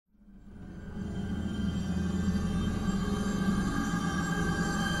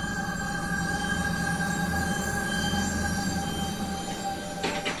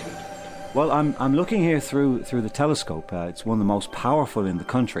Well, I'm looking here through the telescope. It's one of the most powerful in the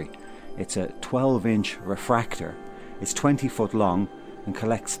country. It's a 12-inch refractor. It's 20 foot long and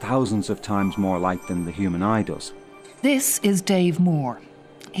collects thousands of times more light than the human eye does. This is Dave Moore.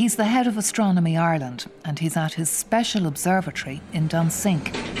 He's the head of Astronomy Ireland, and he's at his special observatory in Dunsink.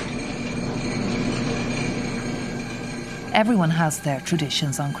 Everyone has their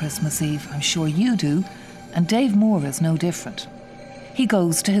traditions on Christmas Eve, I'm sure you do, and Dave Moore is no different. He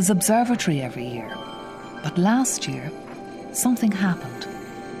goes to his observatory every year. But last year, something happened.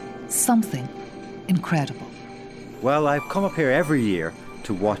 Something incredible. Well, I've come up here every year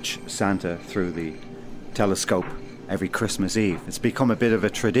to watch Santa through the telescope every Christmas Eve. It's become a bit of a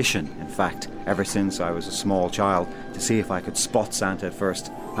tradition, in fact, ever since I was a small child, to see if I could spot Santa at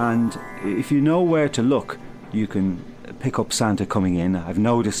first. And if you know where to look, you can pick up Santa coming in. I've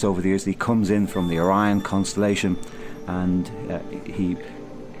noticed over the years that he comes in from the Orion constellation, and he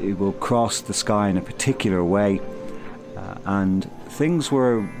will cross the sky in a particular way. And things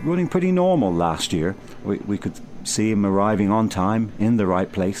were running pretty normal last year. We could see him arriving on time in the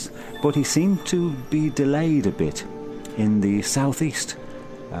right place, but he seemed to be delayed a bit in the southeast,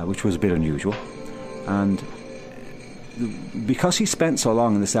 which was a bit unusual. And because he spent so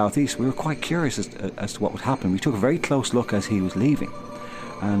long in the southeast, we were quite curious as to what would happen. We took a very close look as he was leaving,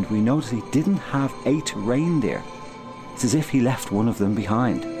 and we noticed he didn't have 8 reindeer. It's as if he left one of them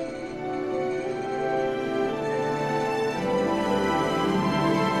behind.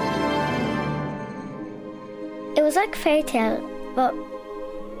 It was like a fairy tale, but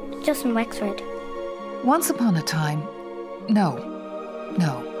just in Wexford. Once upon a time... No,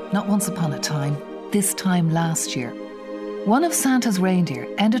 not once upon a time. This time last year. One of Santa's reindeer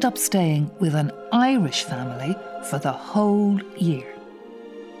ended up staying with an Irish family for the whole year.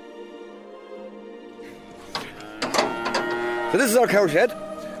 So this is our cow shed.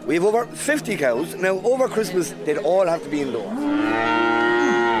 We have over 50 cows. Now, over Christmas, they'd all have to be indoors.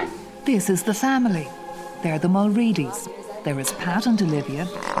 This is the family. They're the Mulreadys. There is Pat and Olivia.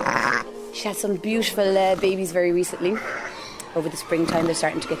 She had some beautiful babies very recently. Over the springtime, they're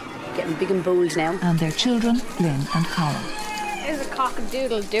starting to getting big and bold now. And their children, Lynn and Colin. There's a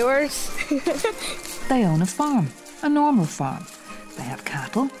cock-a-doodle-doers. They own a farm, a normal farm. They have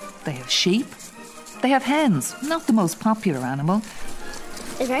cattle, they have sheep, they have hens, not the most popular animal.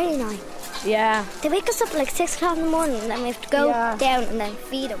 It's very annoying. Yeah. They wake us up at like 6 o'clock in the morning, and then we have to go down and then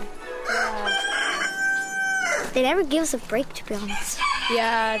feed them. Yeah. They never give us a break, to be honest.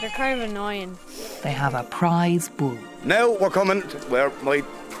 Yeah, they're kind of annoying. They have a prize bull. Now we're coming to where my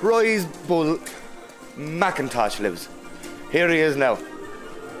prize bull, Macintosh, lives. Here he is now.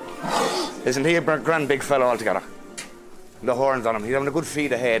 Isn't he a grand big fella altogether? The horns on him. He's having a good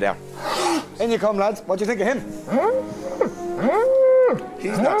feed of hay there. In you come, lads. What do you think of him?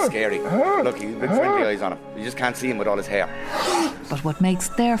 He's not scary. Look, he's big friendly eyes on him. You just can't see him with all his hair. But what makes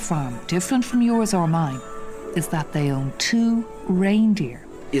their farm different from yours or mine is that they own 2 reindeer.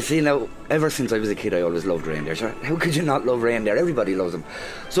 You see, now, ever since I was a kid, I always loved reindeer. Sure, how could you not love reindeer? Everybody loves them.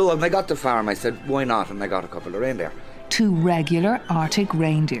 So when I got the farm, I said, why not? And I got a couple of reindeer. 2 regular Arctic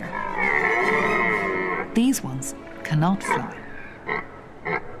reindeer. These ones cannot fly.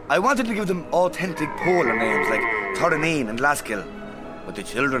 I wanted to give them authentic polar names like Torrenine and Laskill, but the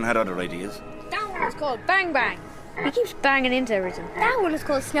children had other ideas. That one was called Bang Bang. He keeps banging into everything. That one is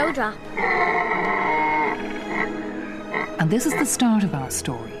called Snowdrop. And this is the start of our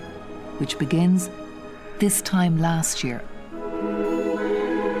story, which begins this time last year.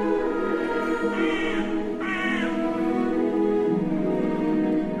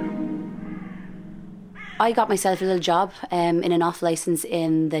 I got myself a little job in an off licence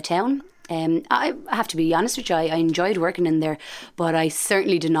in the town. I have to be honest with you, I enjoyed working in there, but I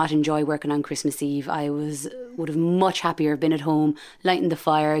certainly did not enjoy working on Christmas Eve. I would have much happier been at home, lighting the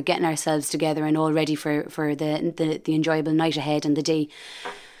fire, getting ourselves together and all ready for the enjoyable night ahead and the day.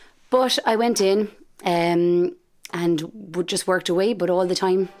 But I went in and just worked away, but all the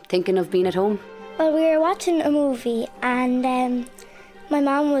time thinking of being at home. Well, we were watching a movie and my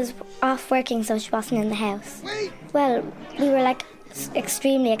mum was off working, so she wasn't in the house. Well, we were like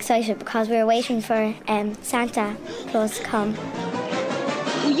extremely excited because we were waiting for Santa Claus to come.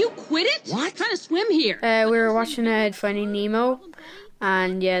 Will you quit it? What? I'm trying to swim here. We were watching Finding Nemo,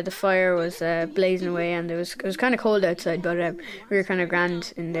 and yeah, the fire was blazing away, and it was kind of cold outside, but we were kind of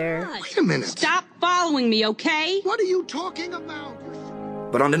grand in there. Wait a minute. Stop following me, okay? What are you talking about?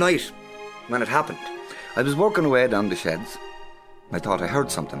 But on the night when it happened, I was working away down the sheds. I thought I heard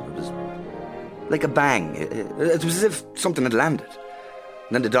something. It was like a bang. It was as if something had landed.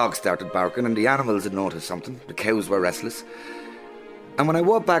 And then the dogs started barking and the animals had noticed something. The cows were restless. And when I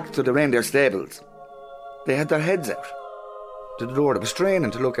walked back to the reindeer stables, they had their heads out to the door. They were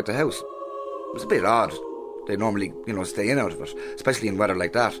straining to look at the house. It was a bit odd. They normally, stay in out of it, especially in weather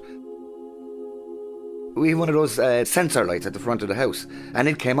like that. We have one of those sensor lights at the front of the house, and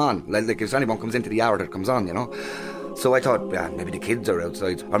it came on, like if anyone comes into the hour that comes on, So I thought, maybe the kids are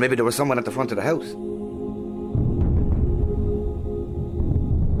outside, or maybe there was someone at the front of the house.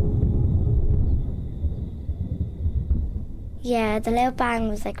 Yeah, the loud bang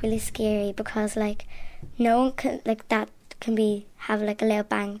was like really scary because no one can have a loud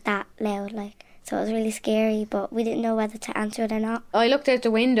bang that loud so it was really scary, but we didn't know whether to answer it or not. I looked out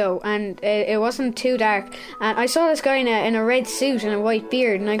the window and it wasn't too dark, and I saw this guy in a red suit and a white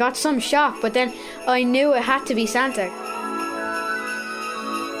beard, and I got some shock, but then I knew it had to be Santa.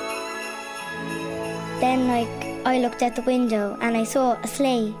 Then I looked out the window and I saw a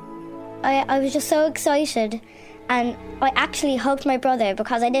sleigh. I was just so excited, and I actually hugged my brother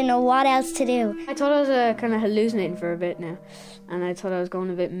because I didn't know what else to do. I thought I was kind of hallucinating for a bit now, and I thought I was going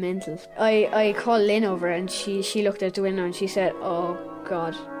a bit mental. I called Lynn over, and she looked out the window and she said, "Oh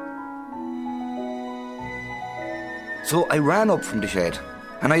God." So I ran up from the shed,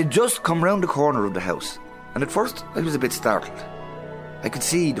 and I had just come round the corner of the house, and at first I was a bit startled. I could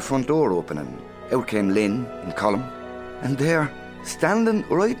see the front door open, and out came Lynn and Colm, and there, standing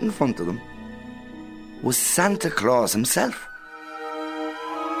right in front of them, was Santa Claus himself.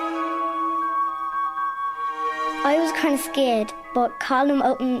 I was kind of scared, but Colm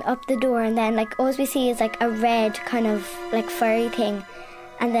opened up the door, and then all we see is a red kind of furry thing,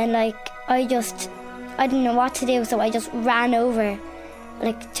 and then I didn't know what to do, so I just ran over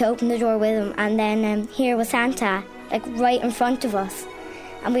to open the door with him, and then here was Santa right in front of us,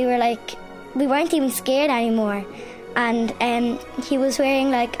 and we weren't even scared anymore, and he was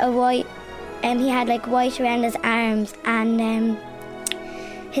wearing a white. He had white around his arms, and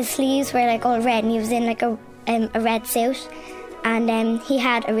his sleeves were all red, and he was in a red suit, and he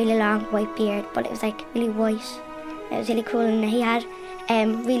had a really long white beard, but it was really white. It was really cool, and he had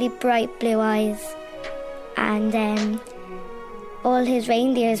really bright blue eyes, and all his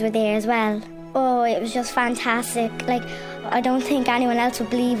reindeers were there as well. Oh, it was just fantastic. I don't think anyone else would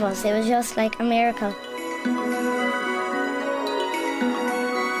believe us. It was just a miracle.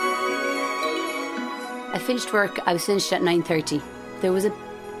 I finished work, I was finished at 9:30. There was a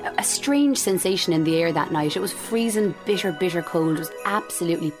strange sensation in the air that night. It was freezing, bitter cold. It was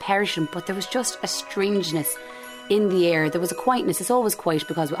absolutely perishing, but there was just a strangeness in the air. There was a quietness. It's always quiet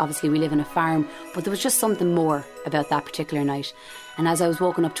because obviously we live in a farm, but there was just something more about that particular night. And as I was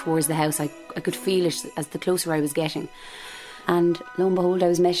walking up towards the house, I could feel it as the closer I was getting. And lo and behold, I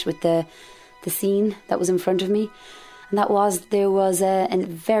was met with the scene that was in front of me. And there was a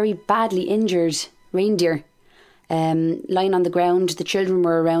very badly injured reindeer lying on the ground. The children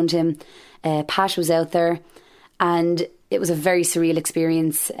were around him. Pat was out there, and it was a very surreal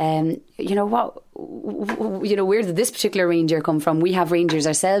experience. Where did this particular reindeer come from? We have reindeers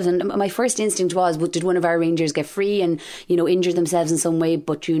ourselves, and my first instinct was, did one of our reindeers get free and injure themselves in some way?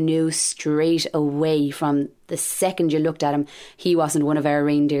 But you knew straight away from the second you looked at him, he wasn't one of our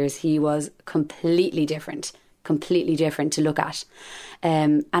reindeers. He was completely different to look at.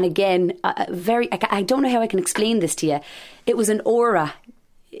 And again, I don't know how I can explain this to you. It was an aura.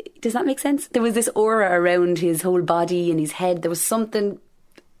 Does that make sense? There was this aura around his whole body and his head. There was something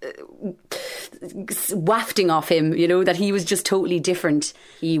wafting off him, that he was just totally different.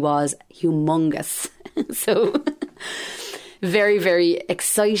 He was humongous. So very, very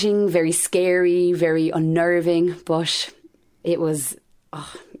exciting, very scary, very unnerving, but it was...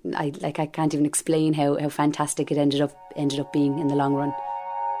 I can't even explain how fantastic it ended up being in the long run.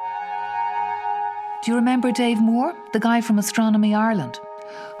 Do you remember Dave Moore, the guy from Astronomy Ireland,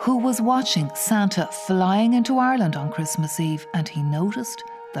 who was watching Santa flying into Ireland on Christmas Eve, and he noticed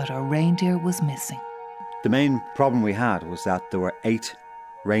that a reindeer was missing? The main problem we had was that there were 8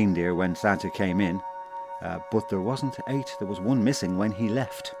 reindeer when Santa came in, but there wasn't 8, there was one missing when he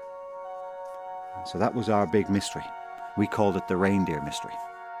left. So that was our big mystery. We called it the reindeer mystery.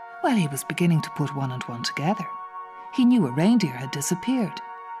 Well, he was beginning to put one and one together. He knew a reindeer had disappeared.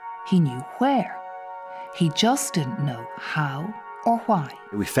 He knew where. He just didn't know how or why.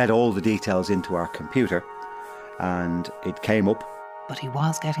 We fed all the details into our computer, and it came up. But he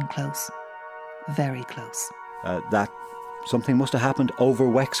was getting close. Very close. That something must have happened over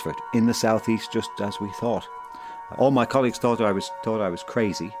Wexford in the southeast, just as we thought. All my colleagues thought I was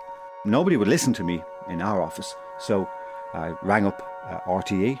crazy. Nobody would listen to me in our office, so I rang up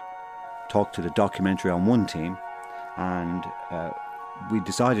RTE, talked to the documentary on one team, and we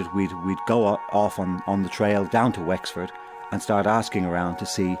decided we'd go off on the trail down to Wexford and start asking around to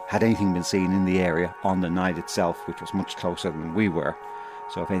see had anything been seen in the area on the night itself, which was much closer than we were.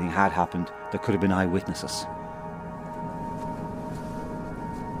 So if anything had happened, there could have been eyewitnesses.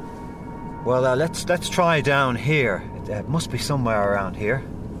 Well, let's try down here. It must be somewhere around here.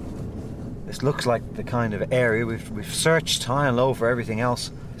 This looks like the kind of area we've searched high and low for everything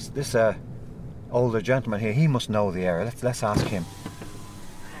else. This older gentleman here, he must know the area. Let's ask him.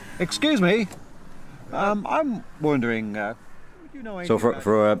 Excuse me. I'm wondering. You know, so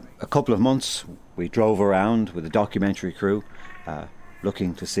for a couple of months, we drove around with a documentary crew,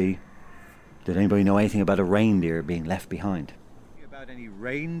 looking to see did anybody know anything about a reindeer being left behind. About any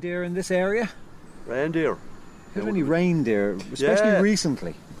reindeer in this area? Reindeer. Have any reindeer, especially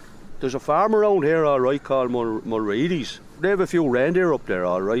recently? There's a farm around here, all right, called Mulready's. They have a few reindeer up there,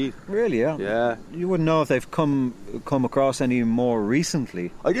 all right. Really, yeah? Yeah. You wouldn't know if they've come across any more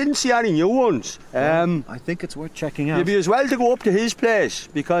recently. I didn't see any new ones. I think it's worth checking out. You'd be as well to go up to his place,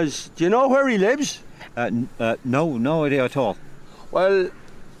 because do you know where he lives? No idea at all. Well,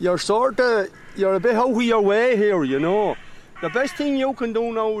 you're a bit out of your way here, you know. The best thing you can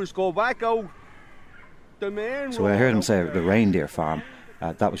do now is go back out the main So road. I heard him say the reindeer farm.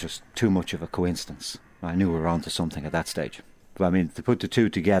 That was just too much of a coincidence. I knew we were onto something at that stage. But I mean, to put the two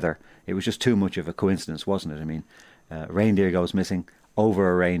together, it was just too much of a coincidence, wasn't it? I mean, reindeer goes missing over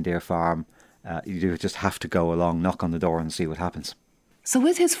a reindeer farm. You just have to go along, knock on the door and see what happens. So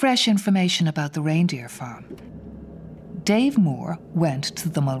with his fresh information about the reindeer farm, Dave Moore went to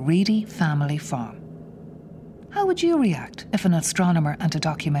the Mulready family farm. How would you react if an astronomer and a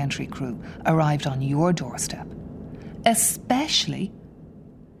documentary crew arrived on your doorstep? Especially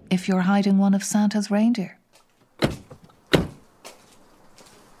if you're hiding one of Santa's reindeer.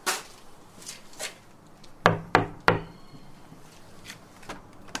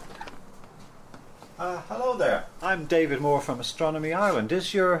 Hello there. I'm David Moore from Astronomy Ireland.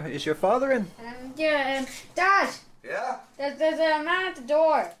 Is your father in? Dad. Yeah? There's a man at the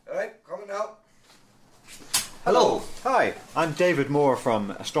door. Alright, coming now. Hello. Hi, I'm David Moore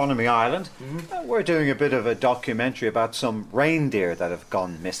from Astronomy Ireland. We're doing a bit of a documentary about some reindeer that have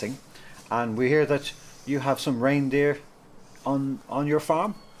gone missing. And we hear that you have some reindeer on your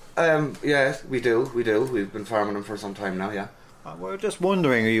farm? Yeah, we do. We've been farming them for some time now, yeah. We're just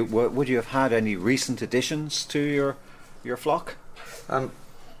wondering, would you have had any recent additions to your flock?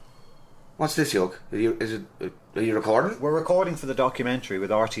 What's this, Yoke? Are you recording? We're recording for the documentary with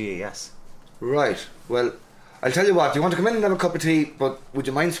RTE, yes. Right, well, I'll tell you what, you want to come in and have a cup of tea, but would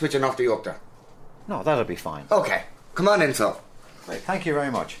you mind switching off the up there? No, that'll be fine. Okay, come on in, so. Right, thank you very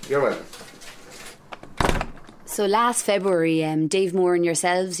much. You're welcome. So last February, Dave Moore and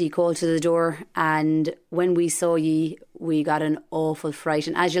yourselves, you called to the door, and when we saw ye, we got an awful fright.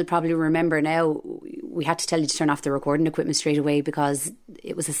 And as you'll probably remember now, we had to tell you to turn off the recording equipment straight away because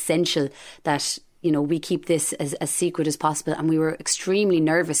it was essential that, you know, we keep this as secret as possible. And we were extremely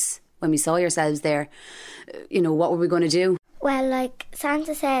nervous when we saw yourselves there. You know, what were we going to do? Well, like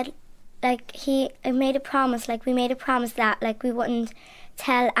Santa said, like he made a promise, like we made a promise that like we wouldn't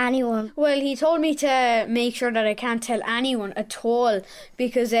tell anyone. Well, he told me to make sure that I can't tell anyone at all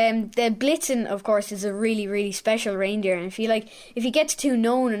because the Blitzen, of course, is a really, really special reindeer. And if he gets too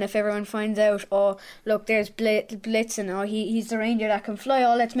known and if everyone finds out, oh, look, there's Blitzen, oh, he's the reindeer that can fly,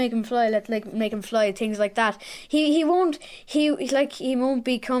 oh, let's make him fly, make him fly, things like that. He won't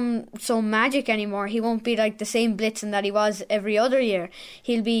become so magic anymore. He won't be like the same Blitzen that he was every other year.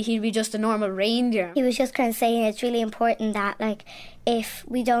 He'll be just a normal reindeer. He was just kind of saying it's really important that like if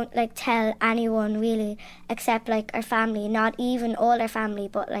we don't like tell anyone really except like our family, not even all our family,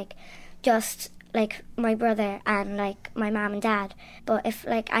 but like just like my brother and like my mum and dad, but if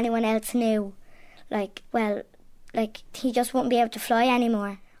like anyone else knew, like, well, like he just wouldn't be able to fly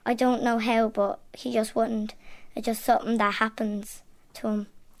anymore. I don't know how, but he just wouldn't. It's just something that happens to him,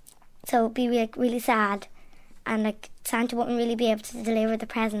 so it'd be like really sad, and like Santa wouldn't really be able to deliver the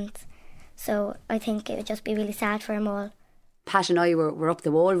presents, so I think it would just be really sad for him all. Pat and I were up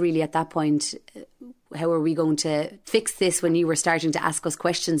the wall really at that point. How are we going to fix this when you were starting to ask us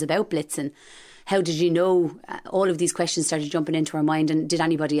questions about Blitzen? How did you know? All of these questions started jumping into our mind, and did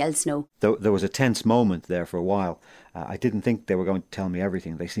anybody else know? There was a tense moment there for a while. I didn't think they were going to tell me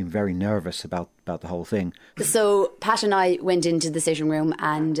everything. They seemed very nervous about the whole thing. So Pat and I went into the sitting room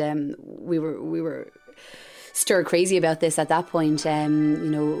and we were stir crazy about this at that point. You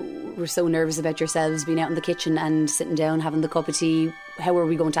know, we're so nervous about yourselves being out in the kitchen and sitting down having the cup of tea. How are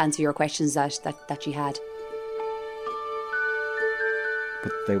we going to answer your questions that you had?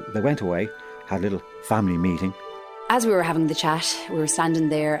 But they went away, had a little family meeting. As we were having the chat, we were standing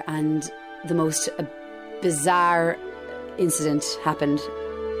there and the most bizarre incident happened.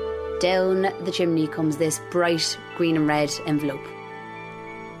 Down the chimney comes this bright green and red envelope.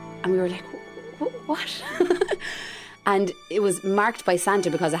 And we were like, what? And it was marked by Santa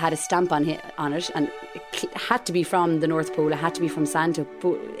because it had a stamp on it, and it had to be from the North Pole, it had to be from Santa.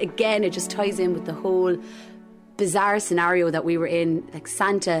 But again, it just ties in with the whole bizarre scenario that we were in. Like,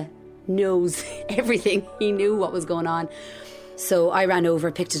 Santa knows everything. He knew what was going on. So I ran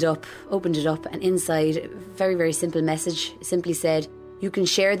over, picked it up, opened it up, and inside, a very, very simple message. It simply said, "You can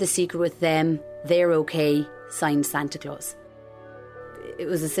share the secret with them. They're okay. Signed, Santa Claus." It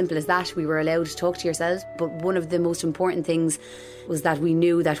was as simple as that. We were allowed to talk to yourselves, but one of the most important things was that we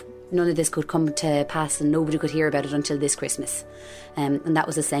knew that none of this could come to pass and nobody could hear about it until this Christmas. And that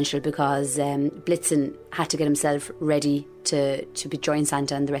was essential because Blitzen had to get himself ready to join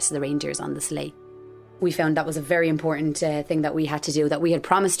Santa and the rest of the reindeers on the sleigh. We found that was a very important thing that we had to do, that we had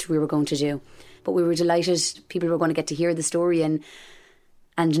promised we were going to do. But we were delighted people were going to get to hear the story and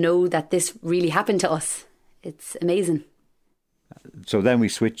know that this really happened to us. It's amazing. So then we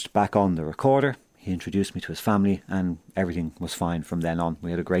switched back on the recorder. He introduced me to his family and everything was fine from then on. We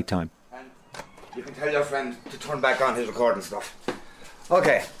had a great time. And you can tell your friend to turn back on his recording stuff.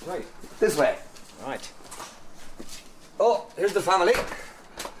 Okay, right, this way. Right. Oh, here's the family.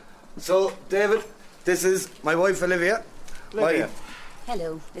 So, David, this is my wife Olivia.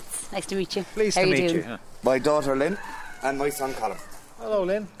 Hello, it's nice to meet you. Pleased to meet you. My daughter Lynn and my son Colin. Hello,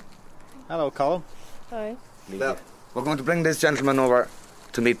 Lynn. Hello, Colin. Hi. Now, we're going to bring this gentleman over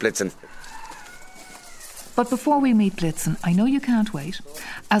to meet Blitzen. But before we meet Blitzen, I know you can't wait.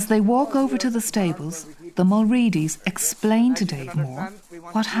 As they walk over to the stables, the Mulreadys explain to Dave Moore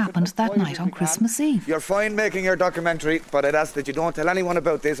what happened that night on Christmas Eve. You're fine making your documentary, but I'd ask that you don't tell anyone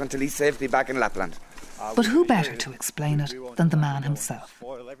about this until he's safely back in Lapland. But who better to explain it than the man himself?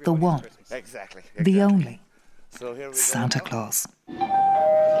 The one, the only, Santa Claus.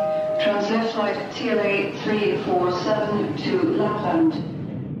 Translate flight TLA 347 to Lapland.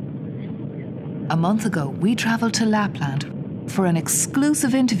 A month ago, we travelled to Lapland for an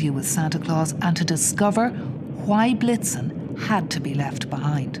exclusive interview with Santa Claus and to discover why Blitzen had to be left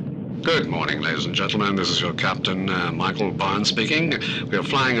behind. Good morning, ladies and gentlemen. This is your captain, Michael Barnes speaking. We are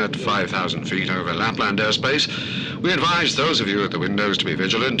flying at 5,000 feet over Lapland airspace. We advise those of you at the windows to be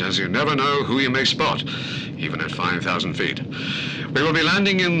vigilant, as you never know who you may spot, even at 5,000 feet. We will be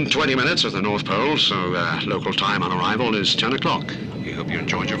landing in 20 minutes at the North Pole, so local time on arrival is 10 o'clock. We hope you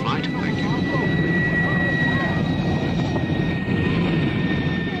enjoyed your flight. Thank you.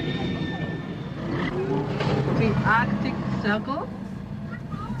 The Arctic Circle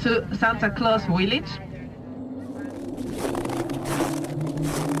to Santa Claus village.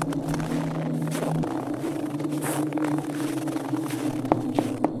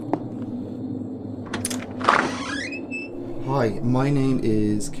 Hi, my name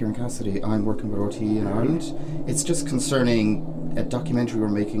is Kieran Cassidy. I'm working with RTE in Ireland. It's just concerning a documentary we're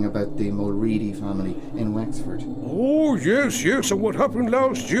making about the Mulready family in Wexford. Oh, yes, and what happened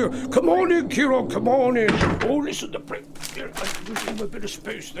last year? Come on in, Kieran, come on in. Oh, listen, here, I'm losing a bit of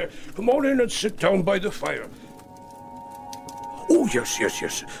space there. Come on in and sit down by the fire. Oh,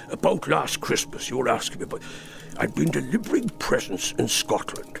 yes. About last Christmas, you were asking me about... I'd been delivering presents in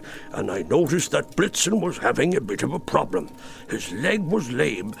Scotland, and I noticed that Blitzen was having a bit of a problem. His leg was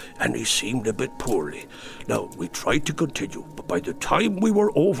lame, and he seemed a bit poorly. Now, we tried to continue, but by the time we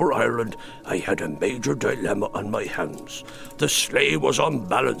were over Ireland, I had a major dilemma on my hands. The sleigh was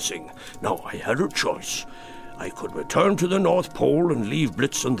unbalancing. Now, I had a choice. I could return to the North Pole and leave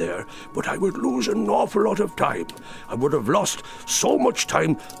Blitzen there, but I would lose an awful lot of time. I would have lost so much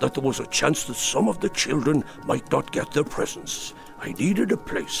time that there was a chance that some of the children might not get their presents. I needed a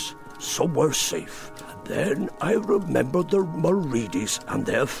place, somewhere safe. And then I remembered the Mulreadys and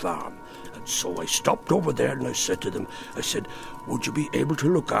their farm. And so I stopped over there and I said to them, would you be able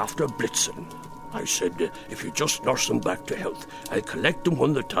to look after Blitzen? I said, if you just nurse him back to health, I'll collect him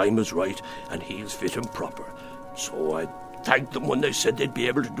when the time is right and he'll fit him proper. So I thanked them when they said they'd be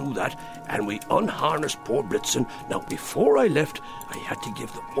able to do that, and we unharnessed poor Blitzen. Now, before I left, I had to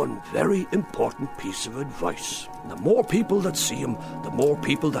give them one very important piece of advice. The more people that see him, the more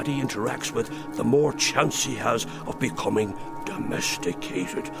people that he interacts with, the more chance he has of becoming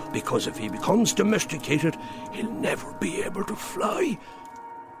domesticated. Because if he becomes domesticated, he'll never be able to fly.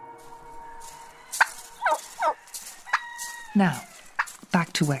 Now,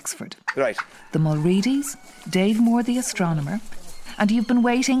 back to Wexford. Right. The Mulreadys, Dave Moore the astronomer, and you've been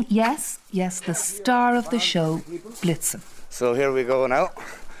waiting, yes, the star of the show, Blitzen. So here we go now.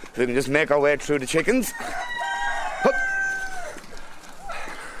 We can just make our way through the chickens. Hup.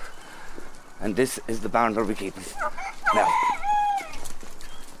 And this is the barn where we keep him. Now,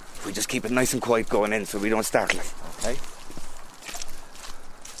 we just keep it nice and quiet going in so we don't startle him, okay?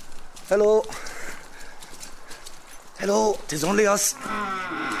 Hello. Hello, 'tis only us.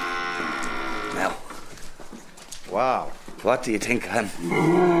 Now. Wow. What do you think of him?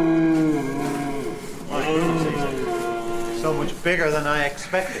 So much bigger than I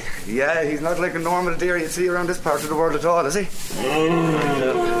expected. Yeah, he's not like a normal deer you'd see around this part of the world at all, is he?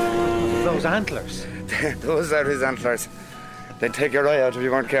 Those antlers. Those are his antlers. They'd take your eye out if you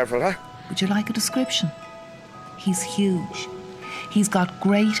weren't careful, huh? Would you like a description? He's huge. He's got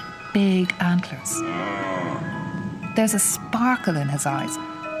great big antlers. There's a sparkle in his eyes,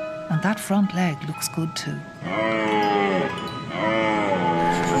 and that front leg looks good too.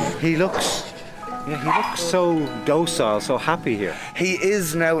 He looks so docile, so happy here. He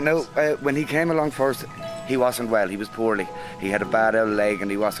is now. When he came along first, he wasn't well. He was poorly. He had a bad old leg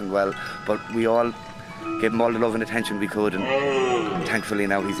and he wasn't well. But we all gave him all the love and attention we could, and thankfully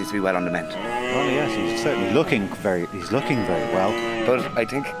now he seems to be well on the mend. Oh yes, he's certainly looking very well. But I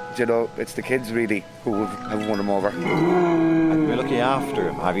think, it's the kids really who have won him over. And you're looking after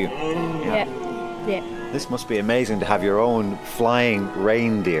him, have you? Yeah. This must be amazing to have your own flying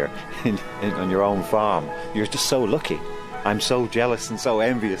reindeer on your own farm. You're just so lucky. I'm so jealous and so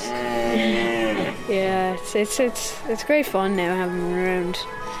envious. Yeah, it's great fun now having him around.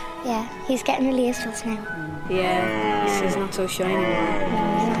 Yeah, he's getting really used to us now. Yeah, he's not so shy anymore.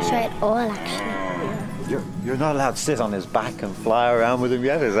 He's not shy at all, actually. You're not allowed to sit on his back and fly around with him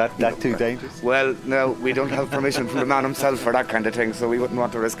yet? Is that too dangerous? Well, no, we don't have permission from the man himself for that kind of thing, so we wouldn't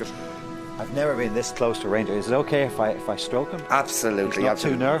want to risk it. I've never been this close to a reindeer. Is it okay if I stroke him? Absolutely. He's not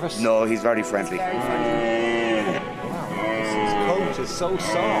absolutely. too nervous? No, he's very friendly. Wow, his coat is so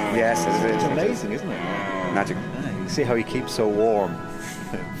soft. Yes, it is. It's amazing, isn't it? Magic. You see how he keeps so warm,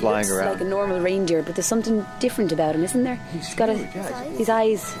 flying looks around. like a normal reindeer, but there's something different about him, isn't there? He's got his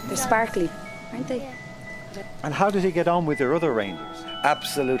eyes, they're sparkly, aren't they? And how did he get on with your other reindeers?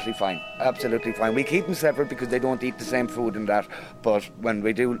 Absolutely fine. Absolutely fine. We keep them separate because they don't eat the same food and that, but when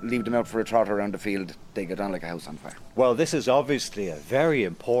we do leave them out for a trot around the field, they get on like a house on fire. Well, this is obviously a very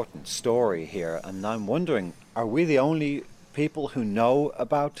important story here, and I'm wondering, are we the only people who know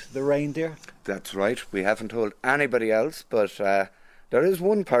about the reindeer? That's right. We haven't told anybody else, but there is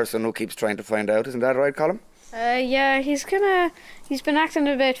one person who keeps trying to find out. Isn't that right, Colin? Yeah, he's been acting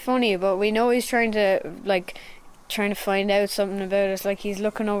a bit funny, but we know he's trying to find out something about us. Like, he's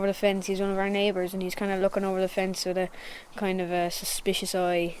looking over the fence. He's one of our neighbours, and he's kind of looking over the fence with a kind of a suspicious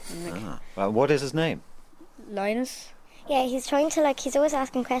eye. And what is his name? Linus? Yeah, he's trying to, he's always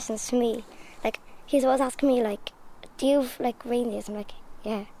asking questions to me. He's always asking me, do you have, reindeers? I'm like,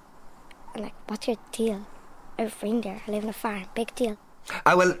 yeah. I'm what's your deal? I have reindeer. I live in a farm. Big deal.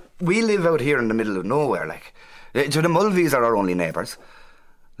 Well, we live out here in the middle of nowhere, the Mulreadys are our only neighbours.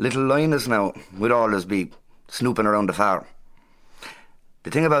 Little Linus now would always be snooping around the farm.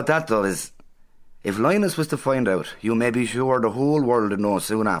 The thing about that, though, is if Linus was to find out, you may be sure the whole world would know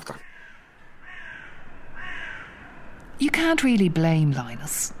soon after. You can't really blame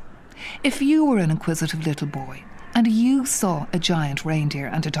Linus. If you were an inquisitive little boy and you saw a giant reindeer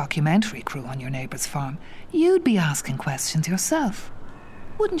and a documentary crew on your neighbour's farm, you'd be asking questions yourself,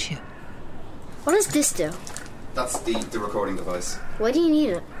 wouldn't you? What does this do? That's the recording device. Why do you need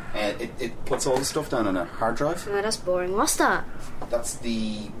it? It puts all the stuff down on a hard drive. Oh, that's boring. What's that? That's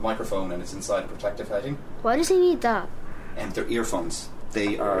the microphone, and it's inside a protective heading. Why does he need that? They're earphones.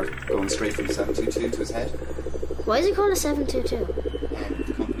 They are going straight from the 722 to his head. Why is he called a 722?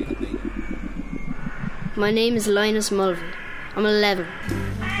 The company that made it. My name is Linus Mulready. I'm 11.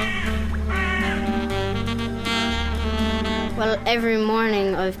 Well, every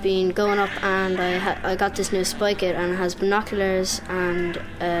morning I've been going up and I got this new spy kit, and it has binoculars and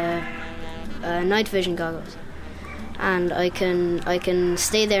night vision goggles. And I can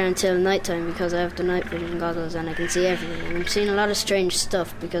stay there until night time because I have the night vision goggles and I can see everything. And I'm seeing a lot of strange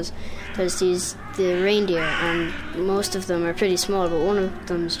stuff because there's the reindeer, and most of them are pretty small, but one of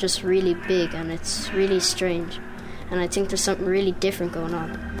them is just really big, and it's really strange. And I think there's something really different going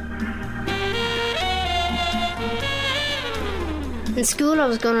on. In school, I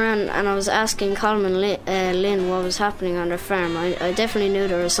was going around and I was asking Colin and Lynn what was happening on their farm. I definitely knew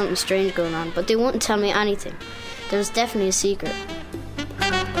there was something strange going on, but they wouldn't tell me anything. There was definitely a secret.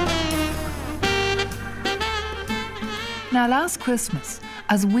 Now, last Christmas,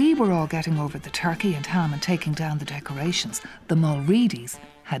 as we were all getting over the turkey and ham and taking down the decorations, the Mulreadys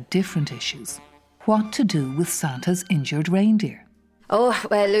had different issues. What to do with Santa's injured reindeer? Oh,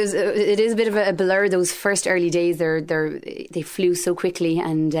 well, it is a bit of a blur. Those first early days, they flew so quickly,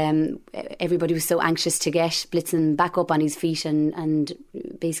 and everybody was so anxious to get Blitzen back up on his feet and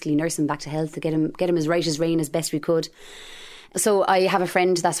basically nurse him back to health, to get him as right as rain as best we could. So I have a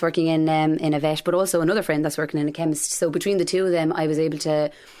friend that's working in a vet, but also another friend that's working in a chemist. So between the two of them, I was able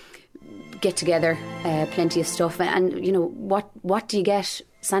to get together plenty of stuff. And you know, what do you get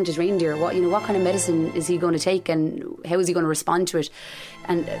Santa's reindeer? What kind of medicine is he going to take, and how is he going to respond to it?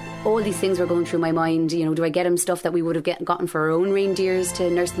 And all these things were going through my mind. You know, do I get him stuff that we would have gotten for our own reindeers to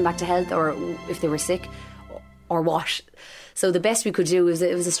nurse them back to health, or if they were sick, or what? So the best we could do was,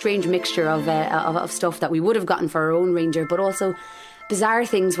 it was a strange mixture of stuff that we would have gotten for our own reindeer, but also bizarre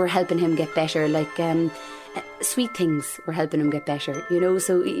things were helping him get better, like sweet things were helping him get better, you know.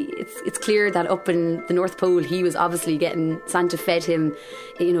 So it's clear that up in the North Pole he was obviously getting, Santa fed him,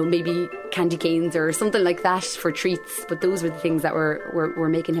 you know, maybe candy canes or something like that for treats, but those were the things that were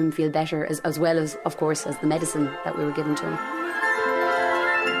making him feel better, as well as, of course, as the medicine that we were giving to him.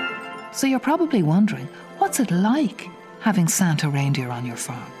 So you're probably wondering, what's it like having Santa reindeer on your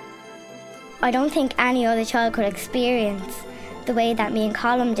farm? I don't think any other child could experience the way that me and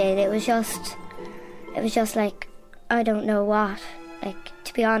Colin did. It was just like, I don't know what. Like,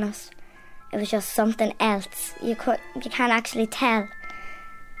 to be honest, it was just something else. You can't actually tell.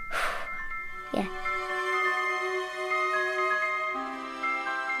 Yeah.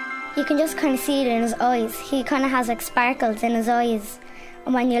 You can just kind of see it in his eyes. He kind of has like sparkles in his eyes.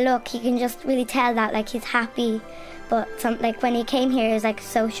 And when you look, you can just really tell that like he's happy. But like when he came here, he was like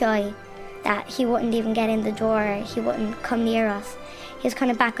so shy that he wouldn't even get in the door. He wouldn't come near us. He was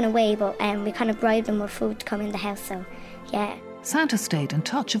kind of backing away, but we kind of bribed him with food to come in the house, so yeah. Santa stayed in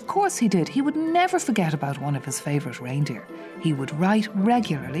touch, of course he did. He would never forget about one of his favourite reindeer. He would write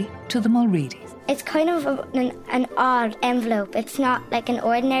regularly to the Mulreadys. It's kind of an odd envelope. It's not like an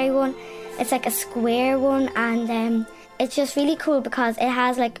ordinary one. It's like a square one, and it's just really cool because it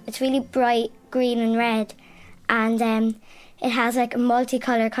has it's really bright green and red, and it has like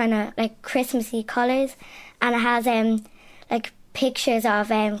multicolour kind of like Christmassy colours, and it has like pictures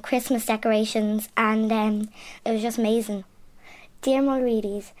of Christmas decorations, and it was just amazing. Dear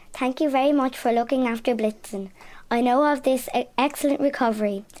Mulreadys, thank you very much for looking after Blitzen. I know of this excellent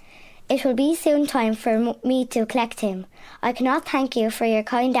recovery. It will be soon time for me to collect him. I cannot thank you for your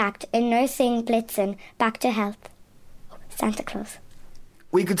kind act in nursing Blitzen back to health. Santa Claus.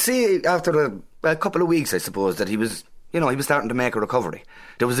 We could see after a couple of weeks, I suppose, that he was starting to make a recovery.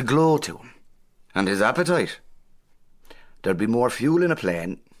 There was a glow to him. And his appetite. There'd be more fuel in a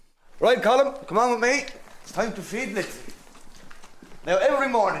plane. Right, Colin, come on with me. It's time to feed Blitzen. Now, every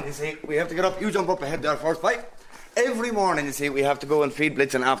morning, you see, we have to get up. You jump up ahead there first, right? Every morning, you see, we have to go and feed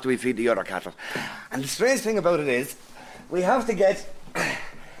Blitzen after we feed the other cattle. And the strange thing about it is, we have to get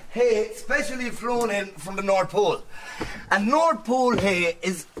hay specially flown in from the North Pole. And North Pole hay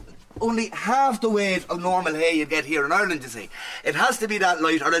is only half the weight of normal hay you get here in Ireland, you see. It has to be that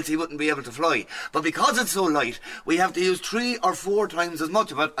light or else he wouldn't be able to fly. But because it's so light, we have to use 3 or 4 times as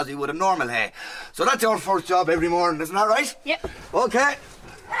much of it as we would of normal hay. So that's our first job every morning, isn't that right? Yep. Okay.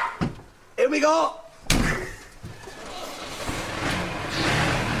 Here we go.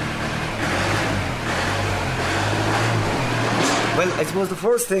 Well, I suppose the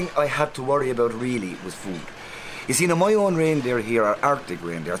first thing I had to worry about really was food. You see, now my own reindeer here are Arctic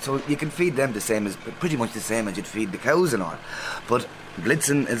reindeer, so you can feed them pretty much the same as you'd feed the cows and all. But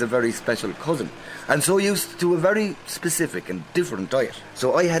Blitzen is a very special cousin, and so used to a very specific and different diet.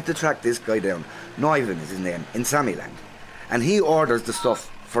 So I had to track this guy down. Niven is his name, in Sammyland. And he orders the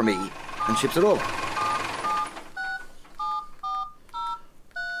stuff for me and ships it over.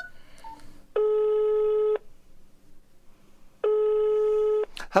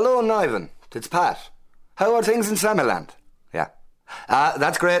 Hello, Niven. It's Pat. How are things in Sammyland? Yeah.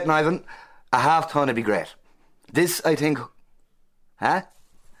 That's great, Niven. A half ton would be great. This, I think... Huh?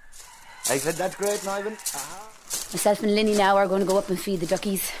 I said that's great, Niven. Myself and Linny now are going to go up and feed the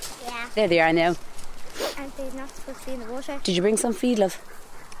duckies. Yeah. There they are now. And they're not supposed to be in the water. Did you bring some feed, love?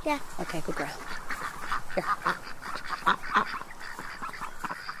 Yeah. Okay, good girl. Here.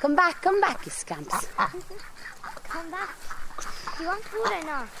 Come back, you scamps. Come back. Do you want food or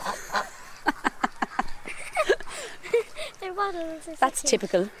not? They're waddles. That's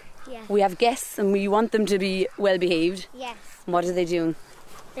typical. Yeah. We have guests and we want them to be well behaved. Yes. What are they doing?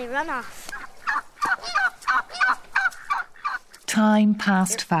 They run off. Time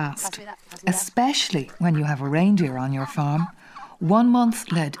passed fast, especially when you have a reindeer on your farm. 1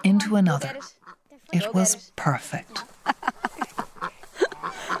 month led into another. It was perfect.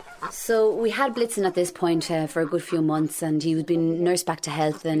 So we had Blitzen at this point for a good few months, and he was being nursed back to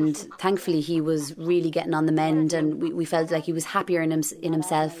health, and thankfully he was really getting on the mend, and we felt like he was happier in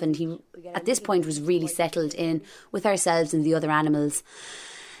himself, and he at this point was really settled in with ourselves and the other animals.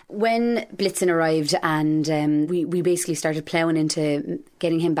 When Blitzen arrived and we basically started ploughing into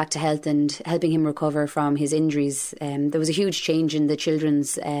getting him back to health and helping him recover from his injuries, there was a huge change in the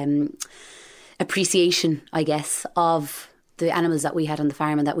children's appreciation, I guess, of the animals that we had on the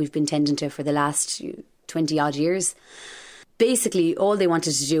farm and that we've been tending to for the last 20 odd years. Basically, all they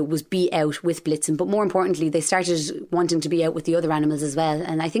wanted to do was be out with Blitzen, but more importantly, they started wanting to be out with the other animals as well.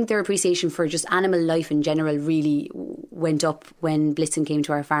 And I think their appreciation for just animal life in general really went up when Blitzen came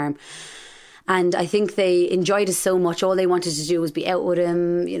to our farm. And I think they enjoyed us so much. All they wanted to do was be out with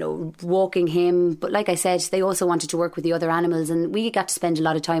him, you know, walking him. But like I said, they also wanted to work with the other animals, and we got to spend a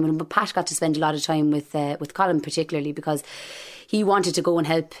lot of time with him. But Pat got to spend a lot of time with Colin particularly, because he wanted to go and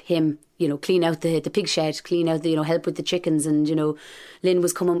help him, you know, clean out the pig shed, clean out help with the chickens. And, you know, Lynn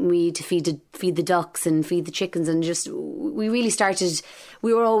was coming with me to feed the ducks and feed the chickens. And just, we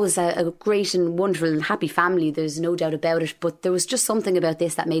were always a great and wonderful and happy family. There's no doubt about it. But there was just something about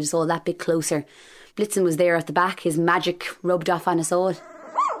this that made us all that bit closer. Blitzen was there at the back, his magic rubbed off on us all.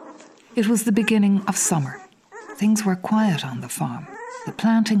 It was the beginning of summer. Things were quiet on the farm. The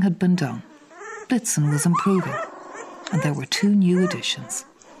planting had been done. Blitzen was improving. And there were 2 new additions.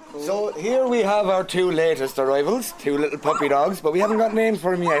 So here we have our 2 latest arrivals, 2 little puppy dogs, but we haven't got names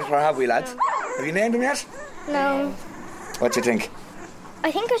for them yet, or have we, lads? Have you named them yet? No. What do you think?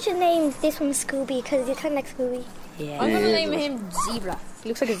 I think I should name this one Scooby, because he's kind of like Scooby. Yeah. I'm going to name him Zebra. He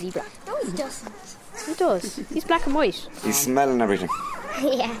looks like a zebra. No, he doesn't. He does. He's black and white. He's smelling everything.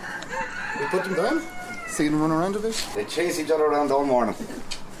 Yeah. We put them down, see them run around a bit. They chase each other around all morning.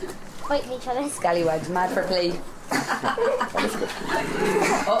 Fighting each other. Scallywags, mad for play.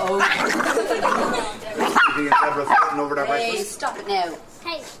 Uh-oh. Hey, stop it now.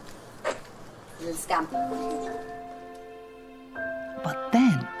 Hey. Little scamp. But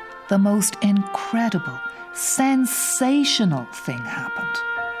then, the most incredible, sensational thing happened.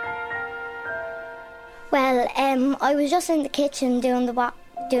 Well, I was just in the kitchen doing the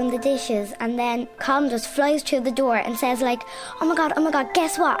dishes, and then Colin just flies through the door and says like, oh my god,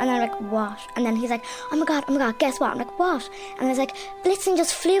 guess what? And I'm like, what? And then he's like, oh my god, guess what? I'm like, what? And I was like, Blitzen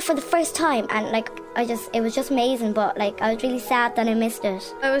just flew for the first time, and like it was just amazing, but like I was really sad that I missed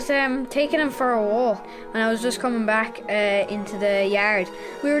it. I was taking him for a walk, and I was just coming back into the yard.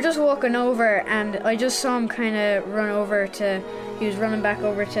 We were just walking over, and I just saw him kind of he was running back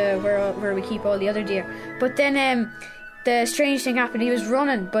over to where we keep all the other deer. But then the strange thing happened. He was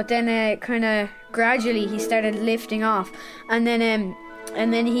running, but then kind of gradually he started lifting off, and then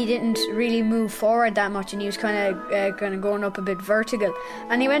he didn't really move forward that much, and he was kind of going up a bit vertical,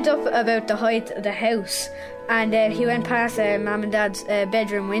 and he went up about the height of the house, and he went past Mum and Dad's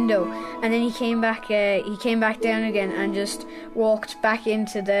bedroom window, and then he came back down again and just walked back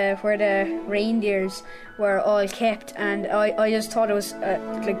into where the reindeers were all kept. And I just thought it was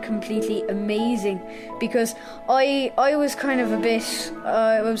like completely amazing, because I was kind of a bit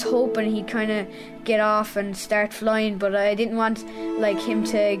I was hoping he'd kind of get off and start flying, but I didn't want like him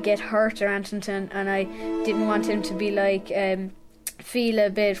to get hurt or anything, and I didn't want him to be like feel a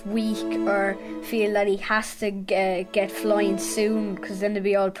bit weak or feel that he has to get flying soon, because then there'd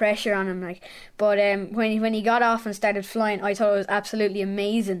be all pressure on him. Like, but when he got off and started flying, I thought it was absolutely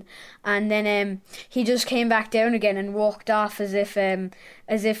amazing. And then he just came back down again and walked off as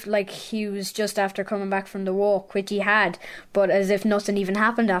if like he was just after coming back from the walk, which he had, but as if nothing even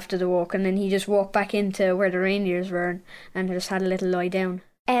happened after the walk. And then he just walked back into where the reindeers were and just had a little lie down.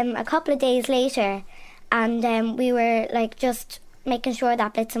 A couple of days later, and we were like just making sure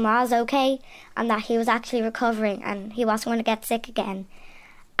that Blitzen was okay and that he was actually recovering and he wasn't going to get sick again.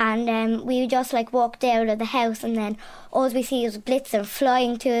 And we just like walked out of the house, and then all we see is Blitzen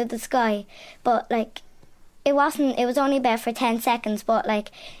flying to the sky. But like it was only about for 10 seconds, but like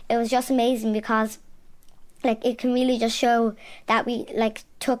it was just amazing, because like it can really just show that we like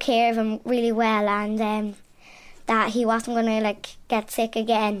took care of him really well, and that he wasn't going to like get sick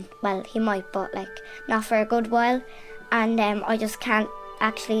again. Well, he might, but like not for a good while. And I just can't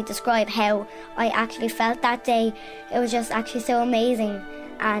actually describe how I actually felt that day. It was just actually so amazing.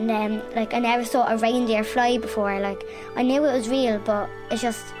 And like I never saw a reindeer fly before. Like I knew it was real, but it's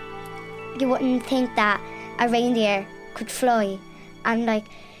just, you wouldn't think that a reindeer could fly. And like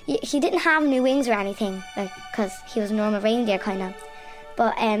he didn't have any wings or anything, like, because he was a normal reindeer kind of.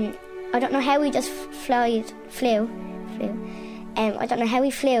 But I don't know how he just flew. I don't know how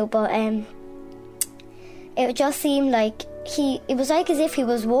he flew, but it just seemed like it was like as if he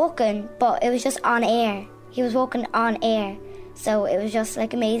was walking, but it was just on air. He was walking on air, so it was just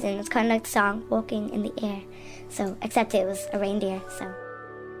like amazing. It's kind of like the song "Walking in the Air," so except it was a reindeer. So,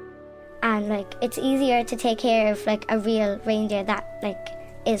 and like it's easier to take care of like a real reindeer that like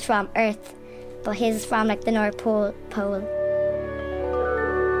is from Earth, but his is from like the North Pole.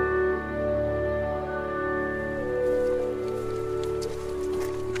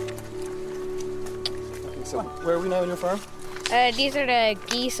 So where are we now on your farm? These are the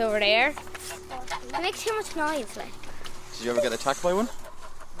geese over there. It makes too much noise, like. Did you ever get attacked by one?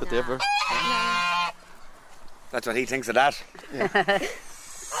 Did they ever? That's what he thinks of that. Yeah.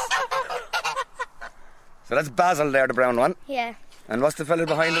 So that's Basil there, the brown one. Yeah. And what's the fella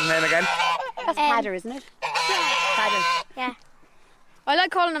behind his name again? That's Padder, isn't it? Padder. Yeah. I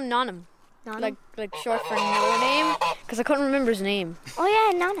like calling him Nonham. Like short for no name, because I couldn't remember his name. Oh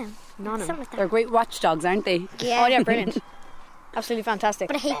yeah, Nonham. Nonham. Like They're great watchdogs, aren't they? Yeah. Oh yeah, brilliant. Absolutely fantastic.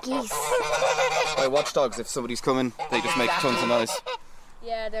 But I hate geese. By watchdogs, if somebody's coming, they just make tons of noise.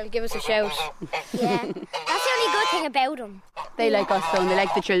 Yeah, they'll give us a shout. Yeah. That's the only good thing about them. They like us though, and they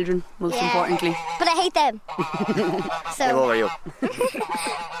like the children, most importantly. But I hate them. So. Give over you.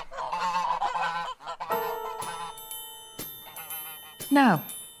 Now,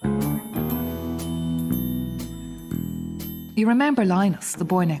 you remember Linus, the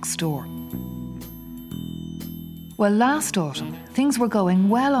boy next door? Well, last autumn, things were going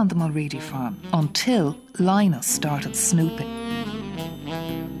well on the Mulready farm until Linus started snooping.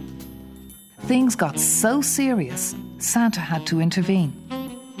 Things got so serious, Santa had to intervene.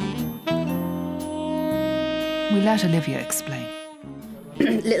 We let Olivia explain.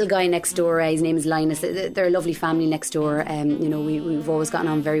 Little guy next door, his name is Linus. They're a lovely family next door. We've always gotten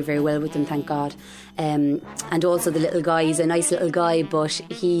on very, very well with them, thank God. And also the little guy, he's a nice little guy, but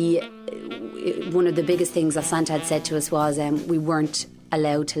one of the biggest things that Santa had said to us was we weren't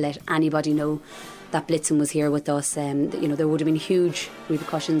allowed to let anybody know that Blitzen was here with us. There would have been huge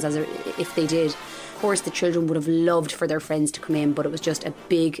repercussions if they did. Of course, the children would have loved for their friends to come in, but it was just a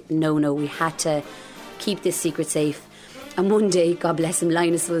big no-no. We had to keep this secret safe. And one day, God bless him,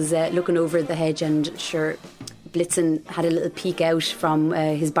 Linus was looking over the hedge, and sure, Blitzen had a little peek out from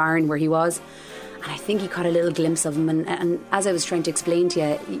his barn where he was, and I think he caught a little glimpse of him, and as I was trying to explain to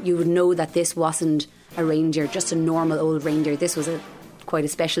you, you would know that this wasn't a reindeer, just a normal old reindeer. This was quite a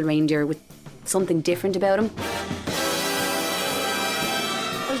special reindeer with something different about him.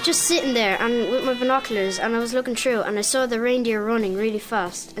 I was just sitting there and with my binoculars, and I was looking through, and I saw the reindeer running really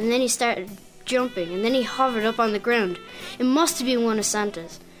fast, and then he started jumping, and then he hovered up on the ground. It must have been one of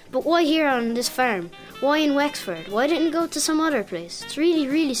Santa's. But why here on this farm? Why in Wexford? Why didn't he go to some other place? It's really,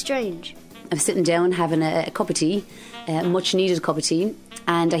 really strange. I was sitting down having a cup of tea, a much needed cup of tea,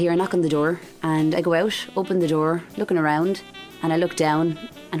 and I hear a knock on the door, and I go out, open the door, looking around, and I look down,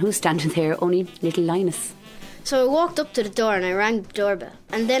 and who's standing there? Only little Linus. So I walked up to the door and I rang the doorbell,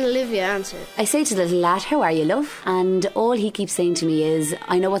 and then Olivia answered. I say to the little lad, "How are you, love?" And all he keeps saying to me is,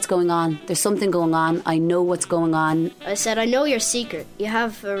 "I know what's going on. There's something going on. I know what's going on." I said, "I know your secret. You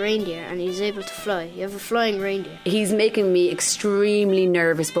have a reindeer and he's able to fly. You have a flying reindeer." He's making me extremely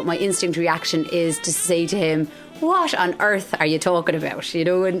nervous, but my instinct reaction is to say to him, "What on earth are you talking about?"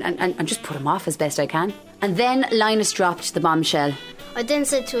 And just put him off as best I can. And then Linus dropped the bombshell. I then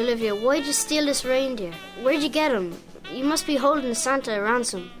said to Olivia, "Why'd you steal this reindeer? Where'd you get him? You must be holding Santa a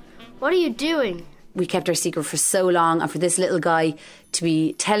ransom. What are you doing?" We kept our secret for so long, and for this little guy to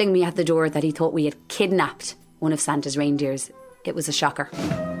be telling me at the door that he thought we had kidnapped one of Santa's reindeers, it was a shocker.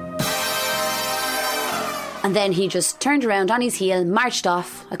 And then he just turned around on his heel, marched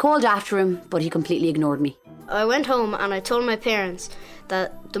off. I called after him, but he completely ignored me. I went home and I told my parents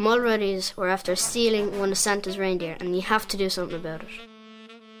that the Mulreadys were after stealing one of Santa's reindeer, and you have to do something about it.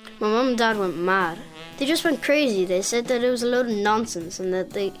 My mum and dad went mad. They just went crazy. They said that it was a load of nonsense and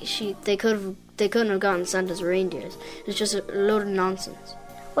that they couldn't have gotten Santa's reindeers. It was just a load of nonsense.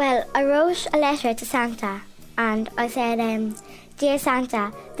 Well, I wrote a letter to Santa, and I said, "Dear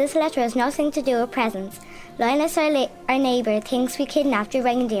Santa, this letter has nothing to do with presents. Linus, our neighbour, thinks we kidnapped your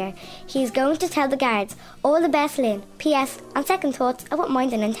reindeer. He's going to tell the guards. All the best, Lynn. P.S. On second thoughts, I wouldn't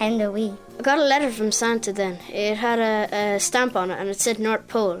mind a Nintendo Wii." I got a letter from Santa then. It had a stamp on it and it said North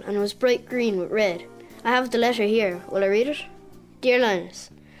Pole, and it was bright green with red. I have the letter here. Will I read it? "Dear Linus,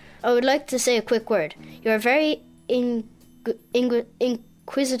 I would like to say a quick word. You're a very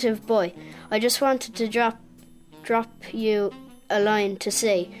inquisitive boy. I just wanted to drop you a line to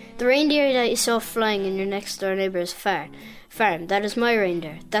say, the reindeer that you saw flying in your next door neighbour's farm, that is my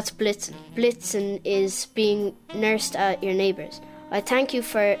reindeer. That's Blitzen. Blitzen is being nursed at your neighbour's. I thank you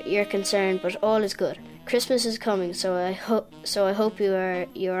for your concern, but all is good. Christmas is coming, so I hope you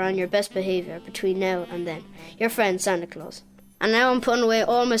are on your best behaviour between now and then. Your friend, Santa Claus. And now I'm putting away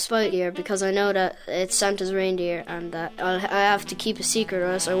all my spite here because I know that it's Santa's reindeer and that I have to keep a secret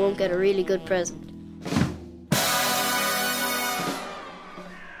or else I won't get a really good present.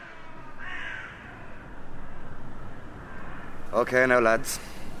 Okay now, lads.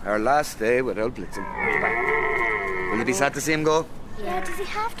 Our last day without Blitzen. Will you be sad to see him go? Yeah, does he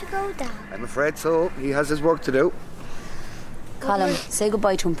have to go, Dad? I'm afraid so. He has his work to do. Colin, say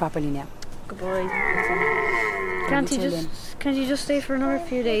goodbye to him properly now. Goodbye. Can't you just stay for another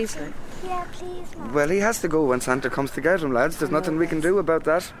few days? Yeah, please, Mom. Well, he has to go when Santa comes to get him, lads. There's nothing we can do about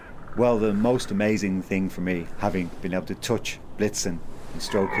that. Well, the most amazing thing for me, having been able to touch Blitzen and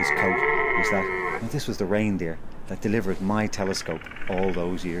stroke his coat, was that this was the reindeer that delivered my telescope all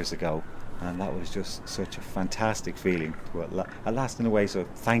those years ago, and that was just such a fantastic feeling to at last, in a way, so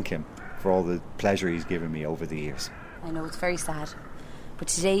thank him for all the pleasure he's given me over the years. I know it's very sad, but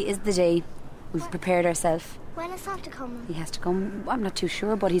today is the day. We've prepared ourselves. When is Santa coming? He has to come. I'm not too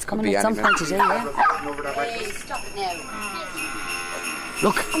sure, but he's coming Could be at some any point minute. today. Yeah. Hey, stop it now.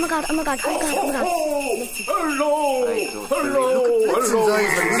 Look. Oh my God. Hello.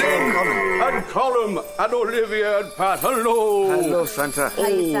 And Colin and Olivia and Pat. Hello. Hello, Santa.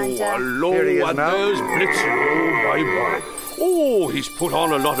 Hi, Santa. Hello. Here he is and now. there's Blitzen. Oh, my. Oh, he's put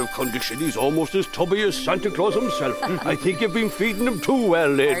on a lot of condition. He's almost as tubby as Santa Claus himself. I think you've been feeding him too well,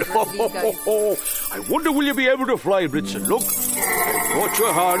 Lynn. I wonder will you be able to fly, Blitzen. Look, I brought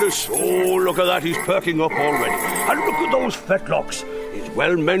your harness. Oh, look at that. He's perking up already. And look at those fetlocks. He's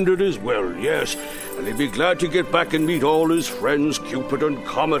well mended as well, yes. And he'll be glad to get back and meet all his friends, Cupid and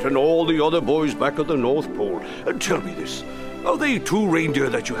Comet and all the other boys back at the North Pole. And tell me this. Are they two reindeer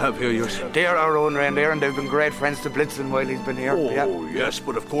that you have here yourself? They're our own reindeer, and they've been great friends to Blitzen while he's been here. Oh, yes,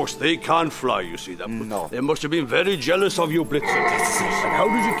 but of course they can't fly, you see. No. They must have been very jealous of you, Blitzen. And how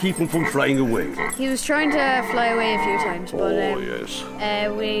did you keep him from flying away? He was trying to fly away a few times, but yes.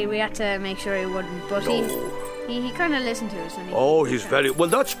 we had to make sure he wouldn't. But he kind of listened to us. And He's very... Well,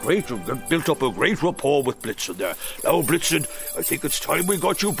 that's great. You've built up a great rapport with Blitzen there. Now, Blitzen, I think it's time we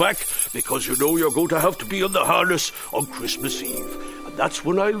got you back, because you know you're going to have to be in the harness on Christmas Eve. And that's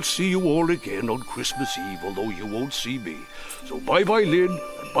when I'll see you all again on Christmas Eve, although you won't see me. So bye-bye, Lynn,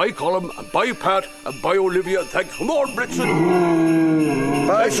 and bye, Colin, and bye, Pat, and bye, Olivia. Come on, Blitzen.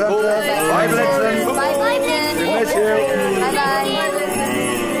 Bye, Santa. Bye, Blitzen. Bye, Blitzen. We miss you. Bye-bye.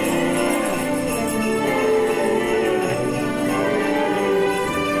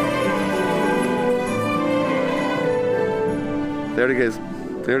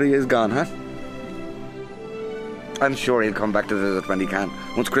 There he is gone, huh? I'm sure he'll come back to visit when he can,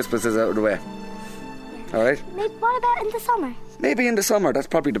 once Christmas is out of the way. All right? Maybe, what about in the summer? Maybe in the summer. That's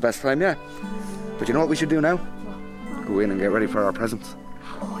probably the best time, yeah. But you know what we should do now? Go in and get ready for our presents.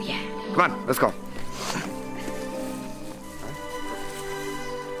 Oh, yeah. Come on, let's go.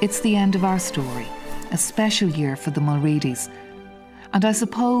 It's the end of our story, a special year for the Mulreadys. And I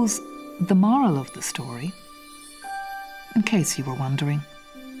suppose the moral of the story, in case you were wondering,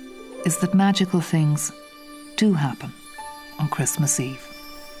 is that magical things do happen on Christmas Eve.